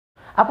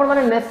आपण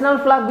माने national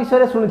flag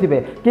विषय शुणिथिबे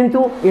किंतु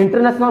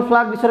इंटरनेशनल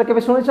फ्लैग विषय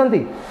केबे शुणिसंती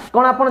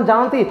कोन आपण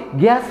जानती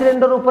गैस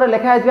सिलेंडर ऊपर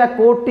लिखा आइबा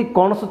कोड टी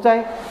कोन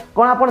सुचाए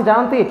कोन आपण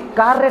जानती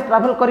कार रे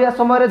ट्रैवल करिया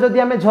समय रे जदि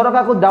हमें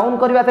झरका को डाउन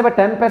करबा तबे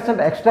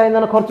 10% एक्स्ट्रा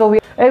ईंधन खर्च हुए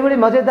एभली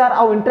मजेदार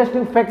आ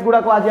इंटरेस्टिंग फैक्ट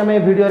गुडा को आज हम ए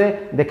वीडियो रे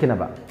देखि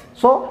नबा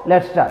so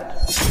let's start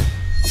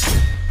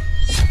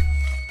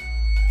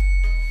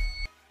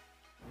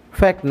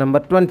fact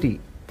number 20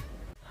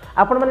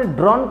 आपण माने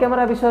ड्रोन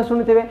कैमरा विषय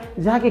शुणिथे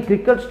जहाँ कि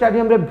क्रिकेट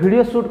स्टेडियम रे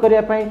वीडियो शूट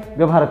करने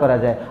व्यवहार करा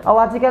जाए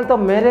आजिकल तो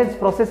मैरिज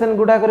प्रोसेसन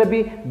गुड़ाक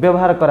भी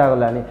व्यवहार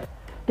करागलानी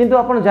किंतु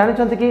आपण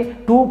जानिछंती कि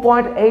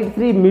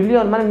 2.83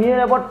 मिलियन माने नियर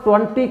अबाउट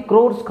 20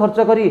 करोड़ खर्च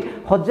करी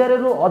हजार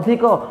रु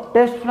अधिक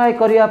टेस्ट फ्लाई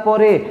करिया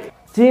परे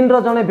चीन रो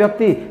जने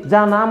व्यक्ति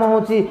जहाँ नाम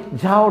होची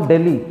झाओ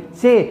डेली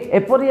से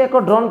एपरी एक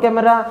ड्रोन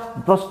कैमेरा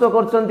प्रस्तुत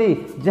करचंती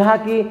जहाँ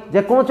कि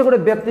जेकोसी गोटे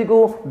व्यक्ति को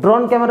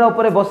ड्रोन कैमेरा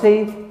ऊपर बसई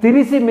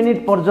 30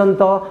 मिनिट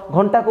पर्यंत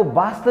घंटा को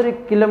 72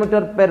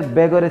 किलोमीटर पर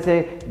बेगर से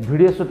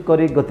वीडियो शूट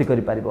करी गति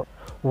करि पारिबो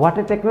व्हाट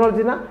ए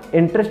टेक्नोलॉजी ना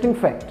इंटरेस्टिंग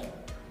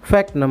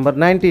फैक्ट नंबर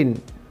 19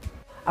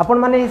 आपण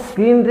माने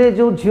स्क्रीन रे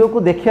जो झियो को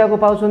देखिया को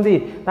पाउछंती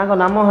तांको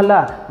नाम हला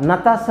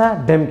नाताशा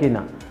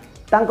डेमकिना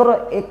तांकर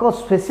एक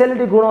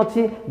स्पेशलिटी गुण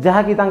अच्छी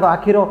जहाँकि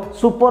आखिर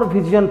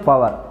सुपरविजन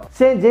पावर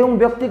से जो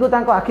व्यक्ति को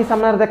तांको आखि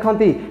सामने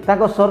देखती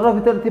शरीर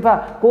भितर थिबा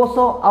कोष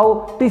आउ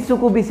टिश्यू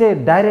को भी से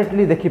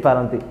डायरेक्टली देखि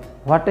पारंती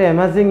व्हाट ए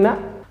अमेजिंग ना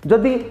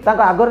जदि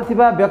आगर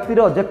थिबा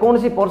व्यक्तिर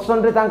जेकोसी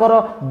पर्सन रे तांकर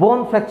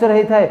बोन फ्रैक्चर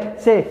होता है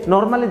से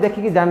नॉर्मली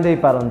देखिकी जान दे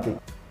पारंती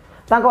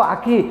तांको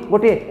आखि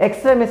गोटे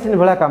एक्सरे मशीन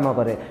भला काम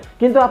करे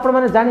किंतु आपण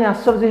माने जानी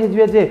आश्चर्य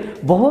हे जे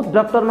बहुत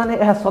डॉक्टर माने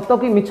यह सत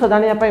कि मिछ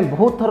जानिया पई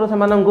बहुत थर से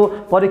मानंगु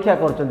परीक्षा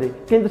करचंदी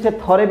किंतु से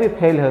थरे भी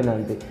फेल होय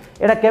नांती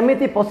एटा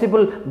केमिति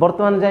पॉसिबल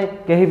वर्तमान जाय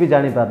केही भी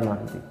जानि पार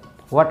नांती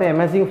व्हाट ए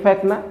अमेजिंग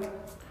फैक्ट ना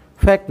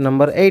फैक्ट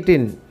नंबर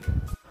 18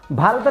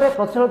 भारत में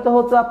प्रचलित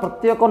होता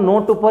प्रत्येक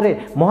नोट उपरे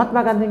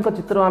महात्मा गांधी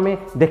चित्र आम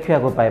देखा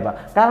पाइबा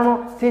कारण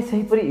से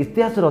सहीपरी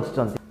इतिहास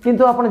रचिंट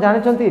किंतु आपण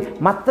जानिछंती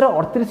मात्र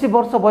 38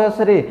 वर्ष बयस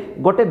रे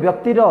गोटे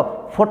व्यक्तिर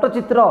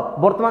फोटोचित्र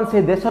वर्तमान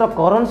से देशर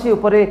करेन्सी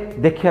उपरे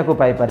देखा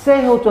पाई पारे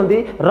से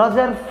होचंती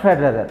रजर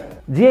फेडरर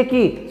जे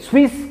कि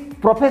स्विस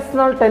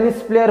प्रोफेशनल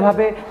टेनिस प्लेयर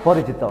भाबे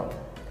परिचित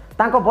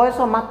तांको बयस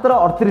मात्र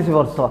 38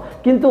 वर्ष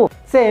किंतु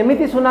से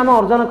एमिति सुनाम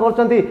अर्जन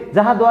करचंती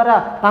जहा द्वारा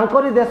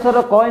तांकरी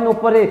देशर कॉइन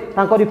उपरे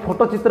तांकरी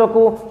फोटोचित्र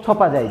को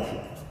छपा जाइछि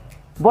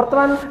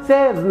वर्तमान से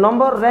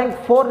नंबर रैंक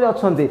 4 रे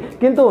अछंती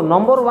किंतु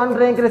नंबर 1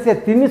 रैंक रे से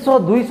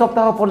 302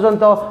 सप्ताह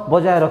पर्यंत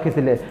बजाय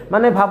रखिथिले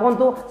माने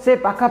भाबंतु से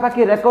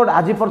पाखापाखी रेकॉर्ड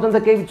आज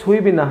पर्यंत के छुई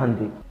भी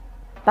नाहंती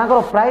तांकर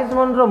प्राइज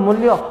मन रो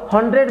मूल्य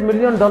 $100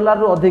 मिलियन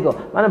रु अधिक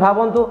माने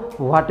भाबंतु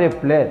व्हाट ए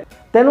प्लेयर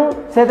तेनु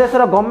से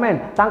देशर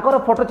गवर्नमेंट तांकर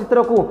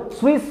फोटोचित्र को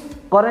स्विस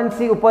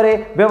करेन्सी उपरे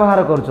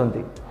व्यवहार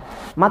करचंती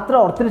मात्र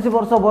 38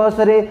 वर्ष बयस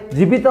रे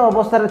जीवित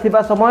अवस्था रे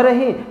थिबा समय रे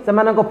ही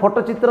सेमानक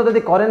फोटोचित्र जदि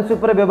करेन्सी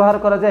उपरे व्यवहार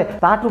करा जाए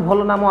ताठू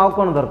भलो नाम आउ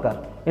कोन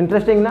दरकार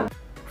इंटरेस्टिंग ना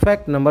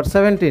फैक्ट नंबर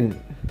 17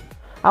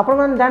 आपण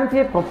मान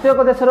जानथि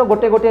प्रत्येक देशर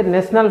गोटे गोटे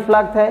नेशनल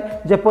फ्लैग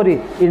थाए जेपरी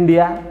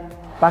इंडिया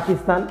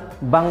पाकिस्तान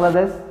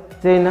बांग्लादेश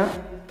चाइना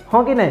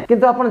हाँ कि नहीं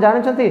किंतु आपण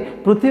जानिछंती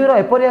पृथ्वीर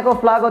एपरी एक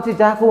फ्लैग अच्छी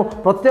जहाँ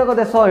प्रत्येक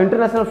देश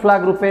इंटरनेशनल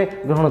फ्लैग रूपे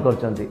ग्रहण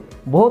करचंती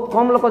बहुत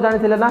कम लोक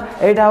जानिथिले ना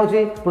एटा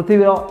होची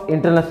पृथ्वीर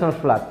इंटरनेशनल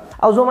फ्लैग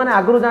आ जो मैंने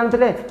आगु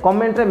जानते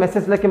कमेंट रे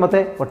मेसेज लिखि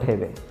मते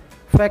पठेबे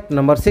फैक्ट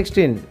नंबर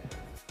 16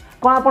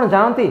 कौन आप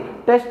जानती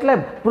टेस्ट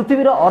लैब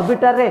पृथ्वीर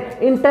ऑर्बिटर रे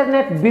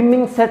इंटरनेट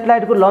बीमिंग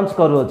सैटेलाइट को लॉन्च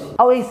करूछि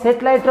आ एई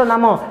सैटेलाइट रो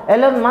नाम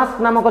एलन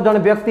मास्क नामक जन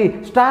व्यक्ति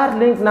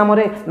स्टारलिंक नाम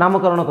रे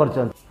नामकरण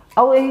करछन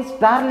आ एई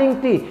स्टारलिंक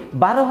टी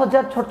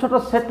 12,000 छोट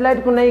छोट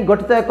सैटेलाइट को नहीं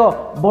गठित एक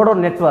बड़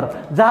नेटवर्क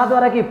जहाँ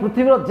द्वारा कि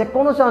पृथ्वीर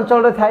जेकोसी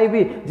अंचल रे थाई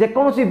भी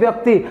जेकोसी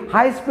व्यक्ति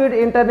high speed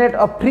internet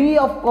free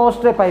of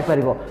cost रे पाई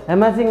परिबो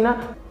अमेजिंग ना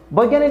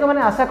वैज्ञानिक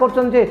मैंने आशा कर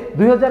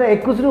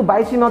 2021 रु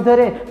 22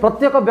 मध्य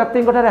प्रत्येक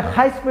व्यक्ति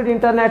हाई स्पीड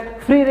इंटरनेट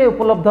फ्री रे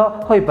उपलब्ध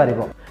हो पार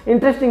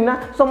इंटरेस्टिंग ना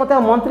सो मत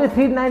मंथली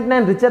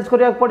 399 रिचार्ज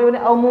करा पड़ोनी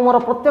आ मोर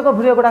प्रत्येक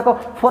वीडियो गुड़ाक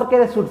 4K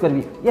रे शूट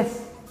करी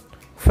यस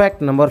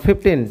फैक्ट नंबर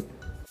 15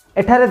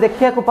 एठारे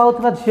देखिया को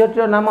पाउथबा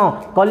झियोटीर नाम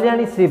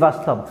कल्याणी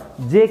श्रीवास्तव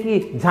जे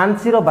कि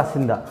झांसी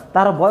बासिंदा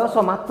तार बयस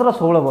मात्र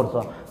 16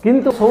 वर्ष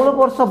किंतु 16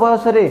 वर्ष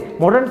बयस रे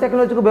मॉडर्न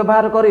टेक्नोलॉजी को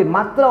व्यवहार करी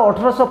मात्र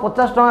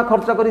 1850 टका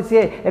खर्च करी सी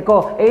एक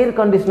एयर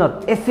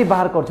कंडीशनर एसी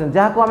बाहर करछन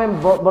जहाँ को आम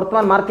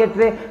वर्तमान मार्केट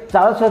रे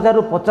 40,000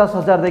 रु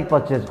 50,000 देख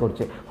परचेज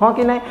करछे हाँ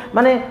कि नहीं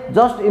माने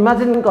जस्ट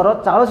इमेजिन कर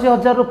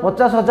 40,000 रु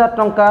 50,000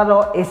 टंकार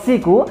एसी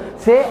को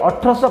से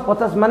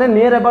 1850 माने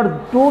नियर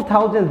अबाउट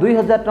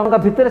 2,000 टंका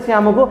भितर से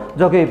आमको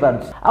जगै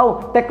पारछ आउ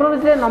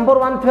टेक्नोलॉजी रे नंबर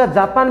 1 थिबा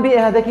जापान भी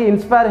यह देखि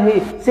इंस्पायर हे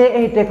से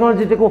एही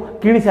टेक्नोलॉजी को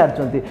किनि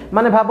सारछंती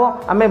माने भाबो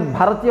आमे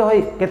भारतीय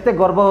होई केते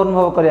गर्व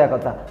अनुभव करिया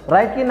कथा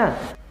राइट कि ना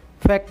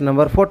फैक्ट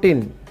नंबर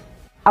 14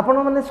 आपण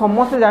मैंने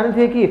समस्ते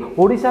जानी कि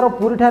ओडिशार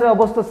पुरी ठारे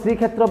अवस्थित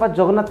श्रीक्षेत्र बा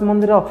जगन्नाथ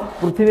मंदिर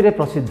पृथ्वी में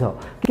प्रसिद्ध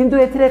किंतु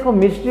एथिरे एक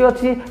मिस्ट्री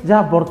अच्छी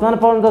जहाँ वर्तमान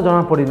पर्यंत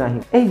जना पड़ना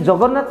यही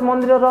जगन्नाथ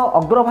मंदिर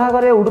अग्रभाग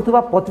में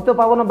उड़ुवा पतित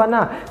पावन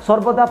बाना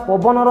सर्वदा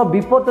पवनर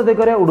विपरीत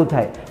दिगरे उड़ू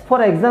थाए।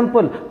 फॉर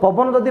एग्जांपल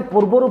पवन जदि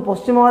पूर्वर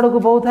पश्चिम आड़ को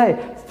बहु थाए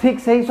ठीक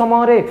सही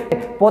समय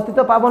पतित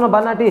पावन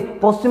बानाटी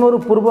पश्चिम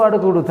पूर्व आड़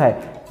को उड़ू थाए।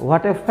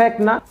 व्हाट ए फैक्ट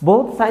ना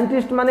बहुत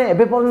साइंटिस्ट माने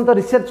एबे पर्यंत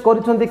रिसर्च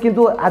करिसंती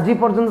किंतु आज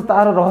पर्यंत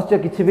तार रहस्य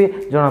किछि भी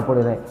जना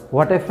पड़े ना।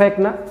 व्हाट ए फैक्ट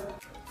ना।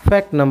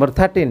 फैक्ट नंबर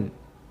 13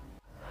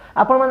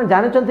 आपण माने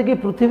जानिचंती कि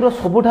पृथ्वीर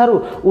सबुठारु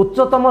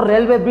उच्चतम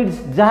रेलवे ब्रिज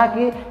जहा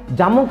कि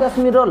जम्मू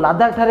काश्मीर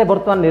लद्दाख ठारे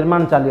वर्तमान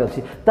निर्माण चली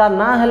अछि ता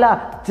ना हला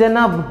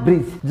चेनाब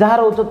ब्रिज जार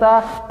उच्चता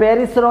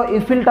पेरिस रो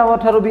इफिल टावर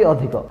ठारु भी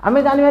अधिक।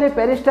 आमे जानिबारे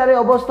पेरिस ठारे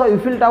अवस्थित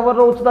इफिल टावर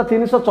रो उच्चता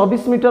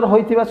 324 मीटर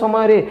होइथिबा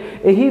समय रे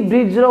एही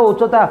ब्रिज रो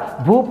उच्चता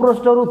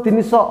भूपृष्ठ रु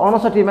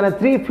 359 माने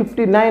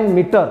 359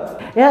 मीटर।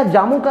 यह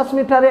जम्मू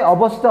काश्मीर ठारे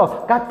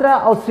अवस्थित कात्रा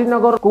और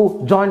श्रीनगर को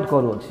जॉइंट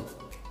करू अछि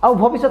आउ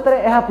भविष्य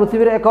में यह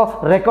पृथ्वी एक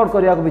रेकर्ड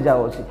करने को भी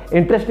जाऊँगी।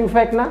 इंटरेस्टिंग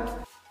फैक्ट ना।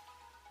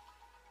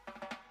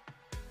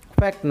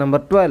 फैक्ट नंबर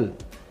 12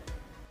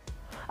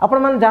 आपण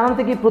मैंने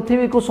जानते कि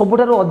पृथ्वी को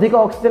सबुठारु अधिक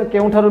ऑक्सीजन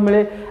केउठारु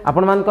मिले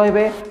आपण मैंने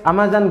कहे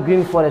अमेजन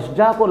ग्रीन फॉरेस्ट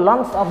जहाँ को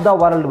लंग्स ऑफ द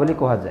वर्ल्ड बोली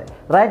कहा जाए।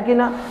 राइट कि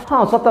ना।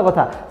 हाँ सत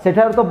कथा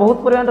सेठार तो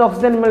बहुत परिमाण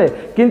ऑक्सीजन मिले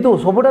किंतु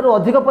सबुठारु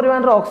अधिक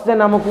परिमाण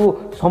ऑक्सीजन आमको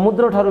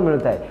समुद्र ठारु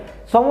मिलता है।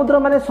 समुद्र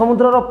माने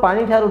समुद्रर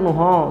पानी ठारु नुह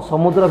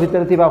समुद्र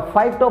भितर थिबा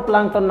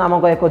फाइटोप्लांक्टन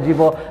नामक एक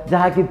जीव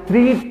जहाँ कि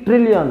 3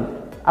 ट्रिलियन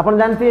आपण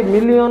जानते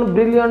million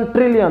billion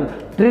trillion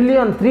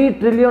trillion 3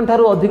 trillion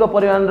Tharu अधिक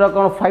परिमाण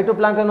कौन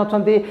फाइटोप्लांक्टन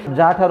अच्छी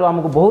जहाँ ठारु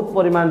आमको बहुत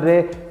परिमाण रे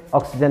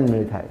ऑक्सीजन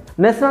मिलता है।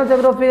 नेशनल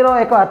जियोग्राफी रो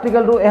एक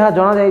आर्टिकल रु यह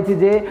जना जायछि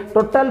जे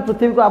टोटल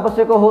पृथ्वी को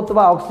आवश्यक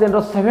होतबा ऑक्सीजन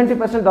रो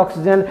 70%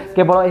 ऑक्सीजन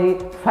केवल यही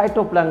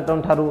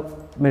फाइटोप्लांक्टन ठारु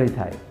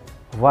मिलता है।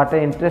 व्हाट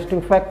ए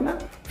इंटरेस्टिंग फैक्ट ना।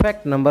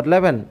 Fact number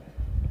 11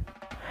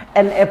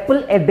 An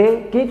apple a day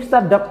keeps the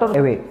doctor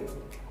away।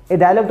 A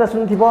dialogue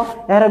शुणी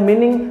यार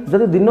मीनिंग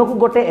जदि दिन को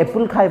गोटे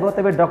एप्पल खाइब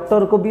तेरे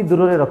डॉक्टर को भी दूर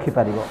में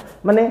रखिपर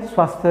माने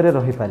स्वास्थ्य रे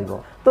रही पार।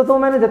 तो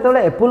तुम मैंने जिते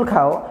एप्पल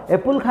खाओ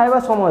एप्पल खाइबा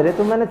समय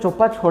तुम मैंने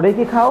चोपा छोड़े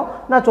खाओ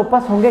ना चोपा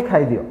संगे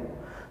खाई दियो।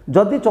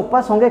 जदि चोपा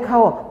संगे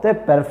खाओ तेज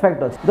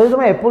परफेक्ट अच्छे। जब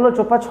तुम एप्पल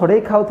चोपा छोड़े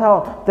खाऊ था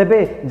तेबे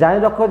जानी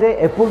रख जे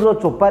एप्पल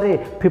चोपारे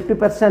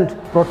 50%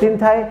 प्रोटीन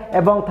थाए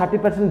एवं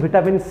 30%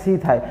 विटामिन सी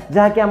थाए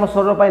जहाँकि आम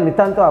शरीर पर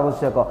नितांत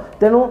आवश्यक।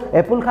 तेणु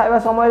एप्पल खाइबा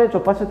समय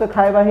चोपा सहित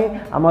खाइबा ही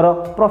आमर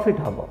प्रॉफिट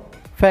हम।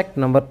 फैक्ट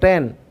नंबर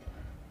 10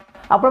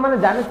 आपण मैंने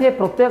जानी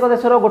प्रत्येक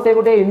देशर गोटे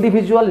गोटे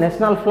इंडिविजुअल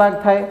नेशनल फ्लैग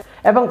थाए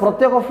एवं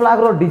प्रत्येक फ्लैग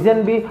रो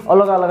डिजाइन भी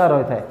अलग अलग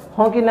रही है।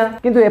 हाँ कि ना।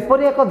 किंतु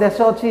एपरी एक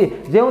देश अच्छी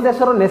जो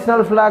देशर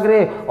नेशनल फ्लैग रे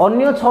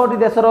अन्य 6टी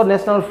देशर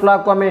नेशनल फ्लैग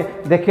को आम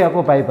देखा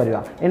पाई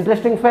परिया।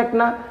 इंटरेस्टिंग फैक्ट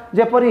ना।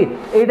 जेपरी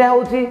एटा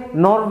होची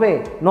नॉर्वे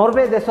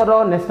नॉर्वे देशर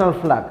नेशनल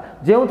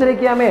फ्लैग जो थी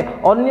कि आम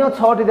अन्य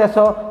 6टी देश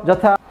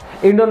यथा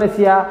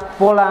Indonesia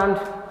Poland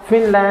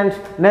Finland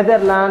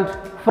Netherland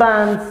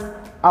France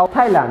आ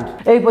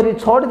थाईलैंड यहीपरी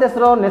 6टी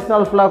देशर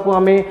नेशनल फ्लैग को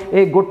आम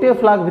ए गोटे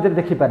फ्लैग भितर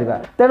देखिपर।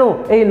 तेणु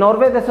यही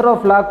नॉर्वे देशर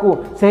फ्लैग को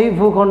सही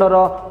भूखंडर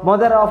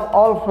मदर ऑफ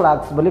ऑल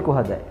फ्लैग्स बोली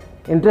कहा जाए।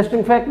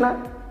 इंटरेस्टिंग फैक्ट ना।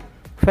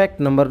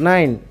 फैक्ट नंबर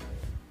 9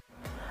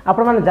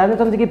 आपण मैंने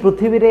जानते कि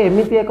पृथ्वी में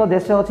एमती एक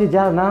देश अच्छी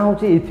जार ना हूँ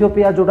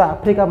इथियोपिया जोटा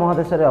आफ्रिका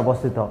महादेश में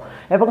अवस्थित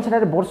एवं से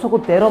वर्ष को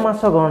 13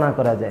 मास गणना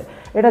करा जाए।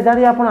 यहाँ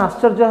जानी आप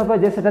आश्चर्य हे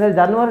जे से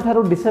जानुआरी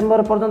ठारू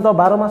डिसेम्बर पर्यंत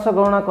 12 मास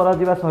गणना करा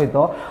सहित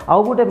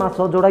आउ गोटे मास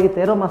जोटा कि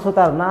 13 मास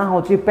तार ना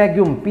हूँ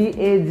पैग्यूम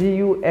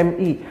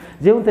PAGUME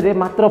जो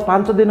मात्र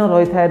 5 दिन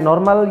रही है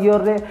नॉर्मल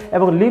ईयर रे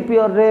एवं लीप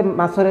ईयर रे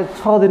मासरे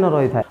 6 दिन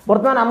रही है।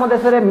 बर्तमान आम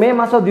देश में मे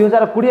मास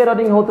 2020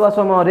 रनिंग होता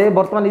समय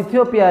बर्तमान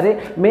इथियोपिया रे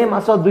मे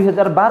मास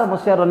 2012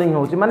 मसीहा रनिंग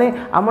हो माने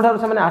आम ठार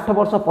से 8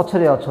 वर्ष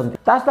पछरे अछंती।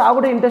 तास तो आ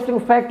गोटे इंटरेस्टिंग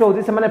फैक्ट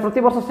होची से माने प्रति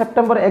वर्ष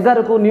सेप्टेम्बर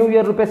 11 को न्यू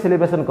ईयर रूपे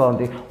सेलिब्रेशन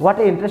करती। व्हाट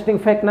ए इंटरेस्टिंग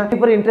फैक्ट ना।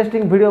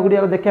 इंटरेस्टिंग वीडियो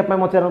गुड़िया देखा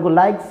मो चैनल को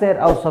लाइक शेयर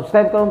और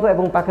सब्सक्राइब करूँ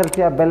और पाखे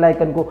थिया बेल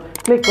आइकन को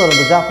क्लिक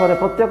करूँ जहाँफल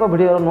प्रत्येक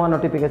वीडियो नुआ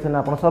नोटिफिकेशन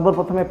आप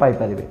सर्वप्रथमे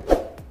पाइपर।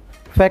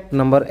 फैक्ट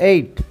नंबर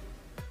 8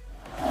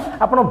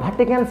 आपण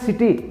भाटिकान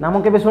सिटी नाम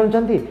के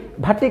शुणी।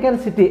 भाटिकान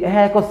सिटी यह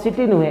एक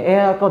सिटी नुहे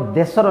यह एक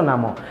देशर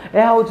नाम।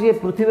 यह हूँ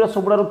पृथ्वीर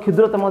सबुठारु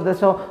क्षुद्रतम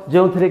देश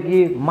जो थी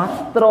कि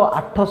मात्र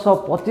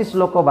 825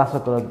 लोक बास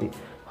करती।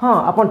 हाँ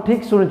आपन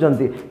ठीक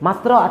शुणी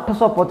मात्र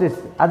 825।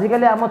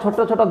 आजिकल आम छोट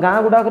छोट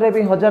गाँ गुड़ाक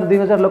भी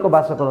 1000-2000 लोक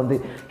बास करती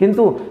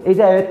किंतु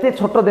ये एत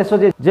छोट देश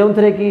जो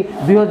थे कि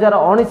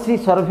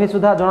 2019 सर्वे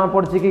सुधा जना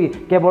पड़ी कि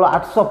केवल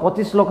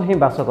 825 लोक ही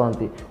बास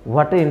करती।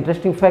 व्हाट ए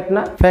इंटरेस्टिंग फैक्ट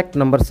ना। फैक्ट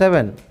नंबर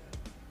 7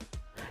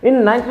 इन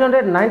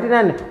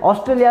 1999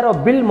 ऑस्ट्रेलिया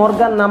बिल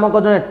मॉर्गन नामक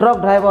जड़े ट्रक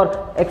ड्राइवर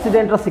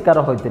एक्सीडेंट शिकार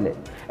होते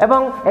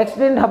एवं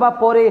एक्सीडेंट हवा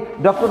पर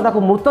डॉक्टर ताको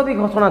मृत भी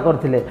घोषणा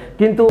करते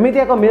किंतु एमती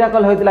एक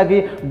मिराकल होता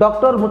कि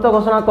डॉक्टर मृत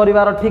घोषणा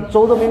कर ठीक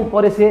 14 मिनट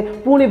पर सी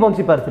पुणी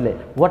बंची पार्थिले।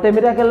 व्हाट ए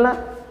मिराकल ना।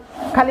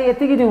 खाली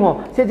एतिकी नुह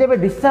से जब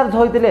डिस्चार्ज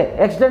होते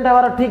एक्सीडेंट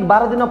हमार ठीक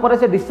 12 दिन पर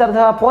से डिस्चार्ज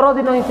हवा पर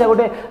दिन ही से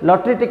गोटे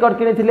लॉटरी टिकट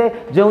किनी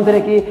जो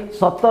कि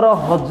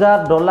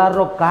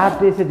 $17,000 कार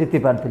से जीति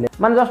पार्थिले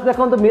माने जस्ट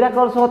देखो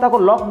मिराकल सह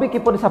लक भी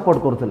किपर सपोर्ट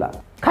करूला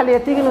खाली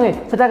एतिकी नुहे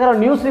सेठाकर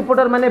न्यूज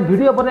रिपोर्टर माने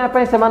वीडियो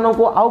बनाया से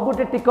आउ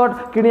गोटे टिकट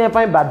किनिया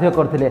बाध्य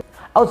करथिले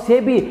आउ से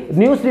भी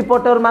न्यूज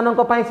रिपोर्टर मानक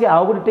पई से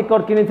आउ गोटे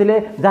टिकट किनिथिले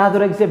जहा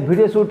द्वारा कि से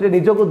वीडियो शूट रे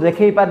निजको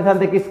देखै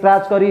पारिथांते कि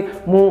स्क्रैच करी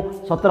मु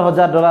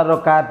 $17,000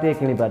 कार टे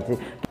किनि पारछि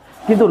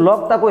किंतु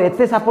लक ताको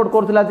एते सपोर्ट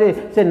करथिला जे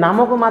से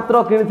नाम को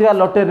मात्र किनिथिबा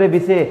लॉटरी रे भी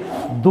से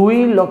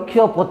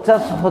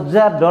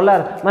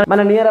 $2,50,000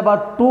 माने नियर अबाउट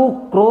 2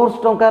 crores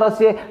टंकार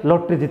से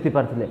लॉटरी जीति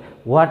पारथिले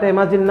व्हाट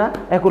इमेजिन ना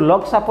एको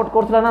लक सपोर्ट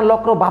करथिला ना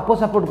लक रो बापो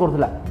सपोर्ट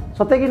करथिला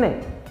सते कि नै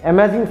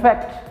अमेजिंग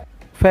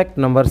फैक्ट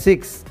नंबर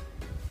 6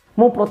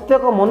 मु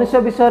प्रत्येक मनुष्य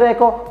विषय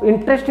एक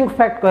इंटरेस्टिंग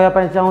फैक्ट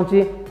कहवाई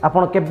चाहूँगी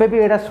आपड़ केबे भी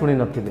एटा शुणी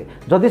नथिबे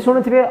जदि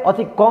शुणिथिबे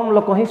अति कम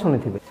लोक ही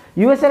शुणिथिबे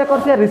यूएसए रे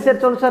करथिया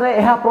रिसर्च अनुसार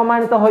यह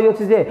प्रमाणित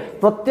होइछि जे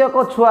प्रत्येक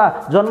छुआ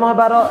जन्म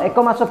हेबार 1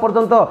 मास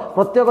पर्यंत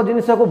प्रत्येक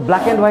जिनिस को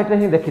ब्लैक एंड व्हाइट रे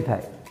ही देखि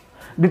थाए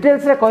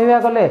डिटेल्स रे कहवा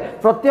गले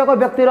प्रत्येक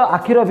व्यक्तिर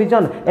आखिर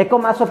विजन 1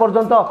 मास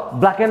पर्यंत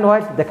ब्लैक एंड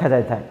व्हाइट देखा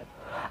जाय थाए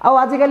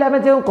आजिकल आम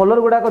जो कलर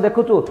गुड़ाक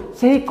देखुचु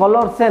से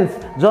कलर सेन्स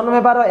जन्म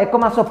हेबार 1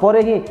 मास पर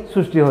ही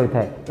सृष्टि होता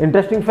है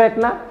इंटरेस्टिंग फैक्ट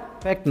ना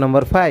फैक्ट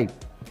नंबर 5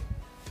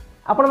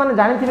 आपण मैंने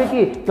जानी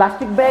कि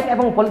प्लास्टिक बैग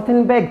और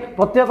पॉलिथीन बैग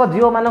प्रत्येक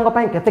जीव मानक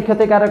केते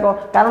क्षतिकारक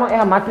कारण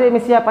यह माटी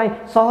मिसाई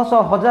शह शह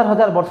हजार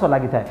हजार वर्ष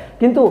लगी था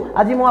किंतु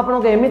आज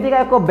मुझे एमतीका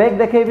एक बैग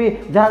देखेबी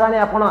जहाँ जाने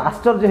आप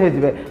आश्चर्य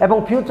हो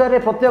फ्यूचर रे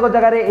प्रत्येक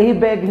जगह यही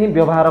बैग ही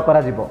व्यवहार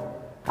करा जिवो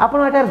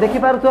आपण एटार देखि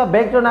पारुथुवा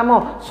बैग रो नाम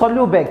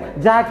सोल्यू बैग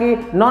जहाँ कि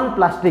नॉन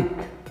प्लास्टिक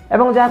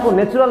एवं जहाँ को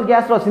नेचुरल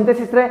गैस रो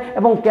सिंथेसिस रे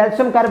एवं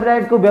कैल्शियम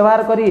कार्बोहाइड्रेट को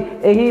व्यवहार करी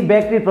एही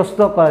बैग टी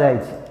प्रस्तुत करा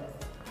जायछि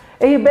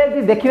एही बैग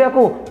टी देखिबा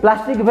को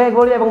प्लास्टिक बैग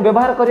भली एवं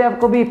व्यवहार करिया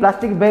को भी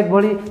प्लास्टिक बैग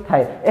भली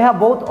थाए यह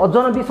बहुत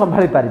ओजन भी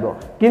संभाली पारिबो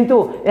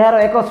किंतु यार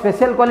एक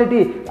स्पेशल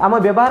क्वालिटी आम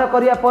व्यवहार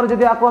करिया पर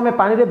जदि आको हमें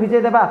पानी रे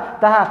भिजे देबा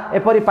ताहा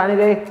एपरि पानी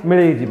रे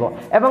मिलई जिवो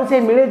एवं से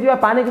मिलई जिवा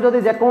पानी को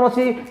जदि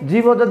जेकोसी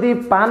जीव जदि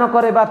पान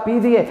करे बा पी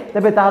दिए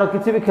तेबे तार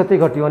किछि भी क्षति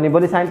घटियोनी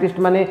बोली साइंटिस्ट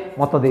माने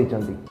मत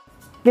देइचंती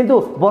किंतु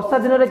वर्षा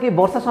दिन में कि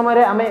वर्षा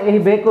समय आम यही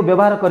बैग को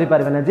व्यवहार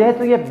करें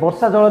जेहेतु ये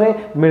वर्षा जल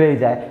में मिल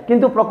जाए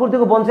किंतु प्रकृति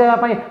को बचाई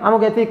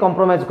आमको ये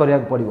कंप्रोमाइज करा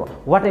पड़ो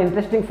व्हाट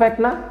इंटरेस्टिंग फैक्ट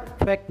ना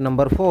फैक्ट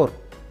नंबर 4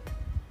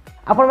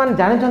 आपण मैंने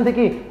जानते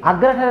कि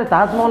आग्रा ठारे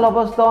ताजमहल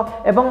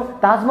अवस्थित एवं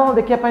ताजमहल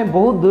देखा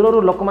बहुत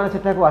दूर लोक मैंने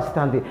सेठाक आसी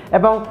था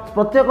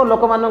प्रत्येक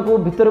लोक मान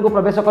भितर को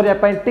प्रवेश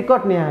करने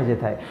टिकट नि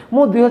जाए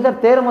मु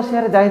 2013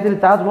 मसीह जाइली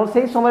ताजमहल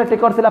से समय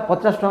टिकट थी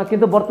 50 टका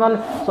किंतु बर्तमान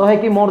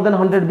 100 कि मोर देन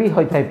 100 भी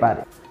होता है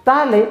पारे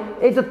ताहले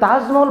ये जो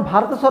ताजमहल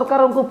भारत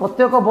सरकार को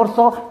प्रत्येक वर्ष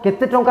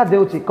केते टंका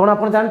देउछि कोन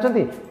आपण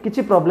जानछंती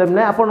किछि प्रॉब्लम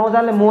नै आपण न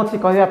जानले मु अछि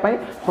कहया पई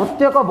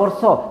प्रत्येक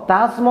वर्ष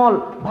ताजमहल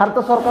भारत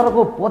सरकार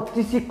को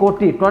 25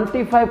 कोटी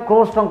 25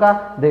 crores टंका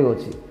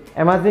देउछि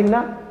अमेजिंग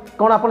ना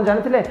कोन आपण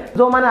जानथिले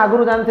जो माने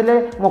आगुरु जानथिले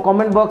मो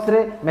कमेंट बॉक्स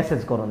रे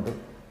मेसेज करंतु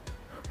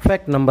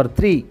फैक्ट नंबर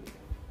 3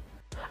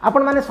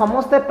 आपण माने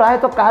समस्ते प्राय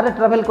तो कार रे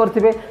ट्रैवल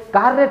करथिबे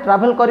कार रे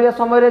ट्रैवल करिया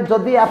समय रे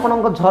जदी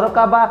आपनक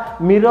झरका बा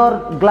मिरर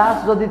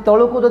ग्लास जदी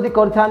तळु को जदी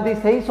करथांती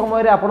सही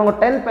समय रे आपनक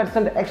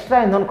 10%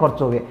 एक्स्ट्रा ईंधन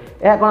खर्च होवे ए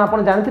कोन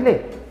आपण जानथिले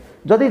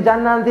जदि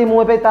जाननांती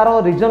मु एबे तारो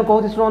रीजन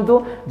कहूछि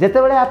सुनंतु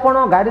जेतेबेले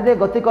आपण गाड़ी रे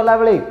गति कला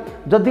बेले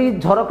जदि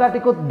झरकाटी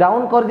को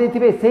डाउन कर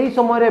देथिबे सही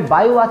समय रे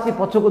वायु आसी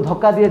पछकु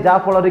धक्का दिए जा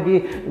फल रे कि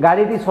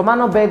गाड़ीटी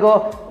समान वेग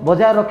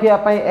बजाय रखिया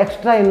पई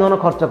एक्स्ट्रा ईंधन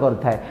खर्च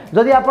करथाय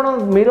जदि आपण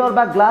मिरर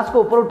बा ग्लास को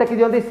ऊपर टेकी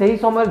दियंती सही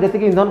समय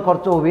जेतिक ईंधन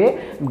खर्च हुए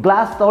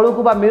ग्लास तळु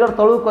को बा मिरर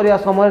तळु करिया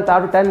समय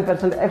ताडू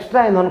 10%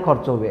 एक्स्ट्रा ईंधन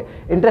खर्च हुए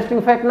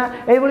इंटरेस्टिंग फैक्ट ना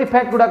एई बडी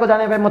फैक्ट गुडा को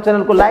जाने पई मो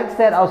चैनल को लाइक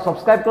शेयर और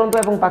सब्सक्राइब करंतु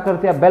एवं पाखर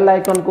थिया बेल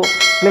आइकन को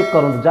क्लिक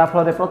करंतु जा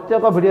फल रे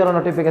प्रत्येक वीडियो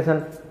नोटिफिकेशन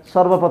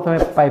सर्वप्रथम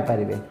पाई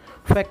पारिबे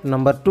फैक्ट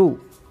नंबर 2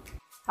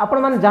 आपण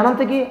माने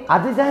जानते कि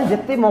आज जाए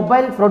जिते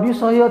मोबाइल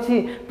प्रोड्यूस होई अछि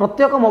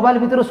प्रत्येक मोबाइल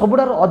भितर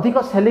सबुडार अधिक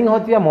सेलिंग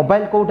होतिया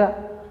मोबाइल कोटा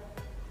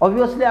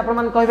ऑब्वियसली आपण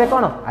माने कहबे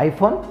कोन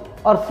आईफोन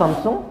और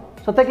सैमसंग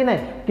सते कि नै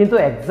किंतु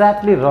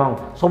एक्जेक्टली रॉन्ग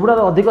सबुडार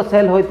अधिक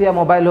सेल होतिया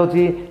मोबाइल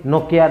होची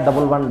नोकिया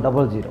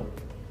 1100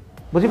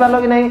 बुझी पारलो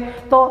कि नहीं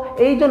तो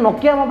यही जो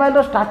नोकिया मोबाइल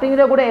रो स्टार्टिंग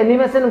रे गोटे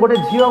एनिमेशन गोटे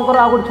झीओंकर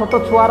आ गोटे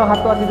छोट छुआर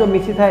हाथ आसी जो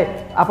मिसी थाए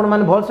आपण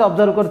माने भल से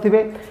ऑब्जर्व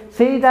करथिबे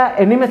सेईटा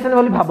एनिमेशन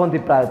बोली भाबंती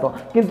प्राय तो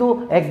किंतु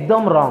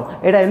एकदम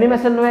रॉन्ग एटा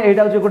एनिमेशन नुहे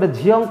एटा होची गोटे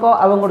झीओंक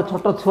आ गोटे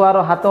छोट छुआर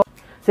हाथ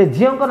से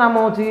झीओंक नाम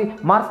होची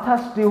मार्था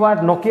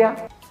स्टीवार्ट नोकिया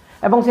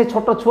एवं से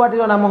छोट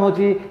छुआटीर नाम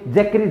होची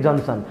जैकरी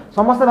जॉनसन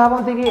समस्त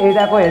भाबंती कि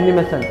एटा को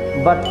animation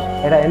but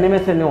Etah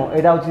animation no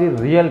एटा होची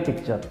रियल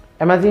पिक्चर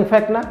अमेजिंग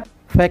फैक्ट ना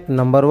फैक्ट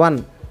नंबर 1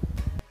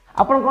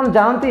 आपण कौन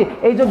जानती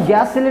ये जो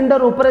गैस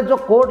सिलिंडर ऊपर जो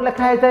कोड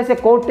लिखा है से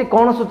कोड टी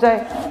कौन सूचाए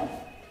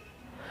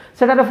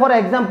सेटा फॉर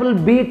एग्जांपल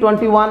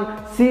B21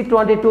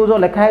 C22 जो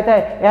लिखा है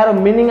यार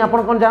मीनिंग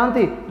आपण कौन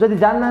जानती जदि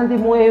जान नांती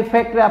मु ए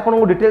फैक्ट रे आपण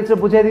को डिटेल्स रे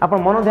बुझाई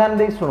आपण मन ध्यान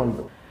दे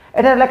सुनंतु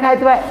एटा लिखा है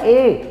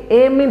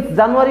ए मींस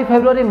जनवरी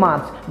फरवरी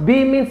मार्च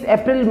B मींस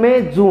अप्रैल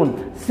मई जून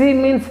C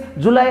मींस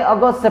जुलाई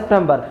अगस्त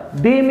सितंबर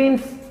D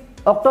मींस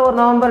अक्टोबर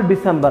नवंबर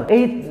डिसेम्बर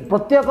यही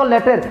प्रत्येक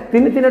लेटर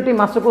तीन तीन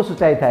मास को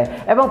सूचाई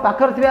थाए एवं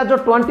पाखर थिबा जो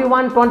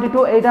 21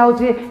 22 एटा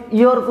होची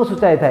ईयर को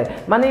सूचाई थाए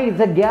माने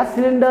गैस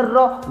सिलिंडर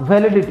रो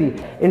वैलिडिटी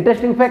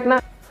इंटरेस्टिंग फैक्ट ना।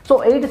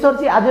 सो एटी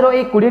सरची आज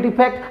ये 20टी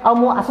फैक्ट आ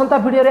मु आसंता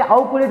वीडियो रे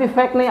आउ 20टी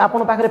फैक्ट नहीं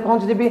आपन पाखरे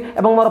पहुंच जेबी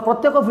एवं मोर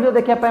प्रत्येक वीडियो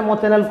देखिया पाए मो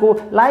चैनल को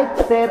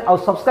लाइक शेयर और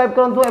सब्सक्राइब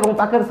करंतु एवं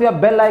पाखरे थिबा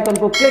बेल आइकन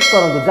को क्लिक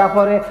करंतु जा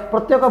फरे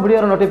प्रत्येक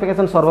वीडियो रो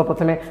नोटिफिकेशन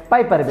सर्वप्रथमे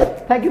पाई पारबे।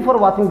 Thank you for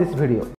watching this video.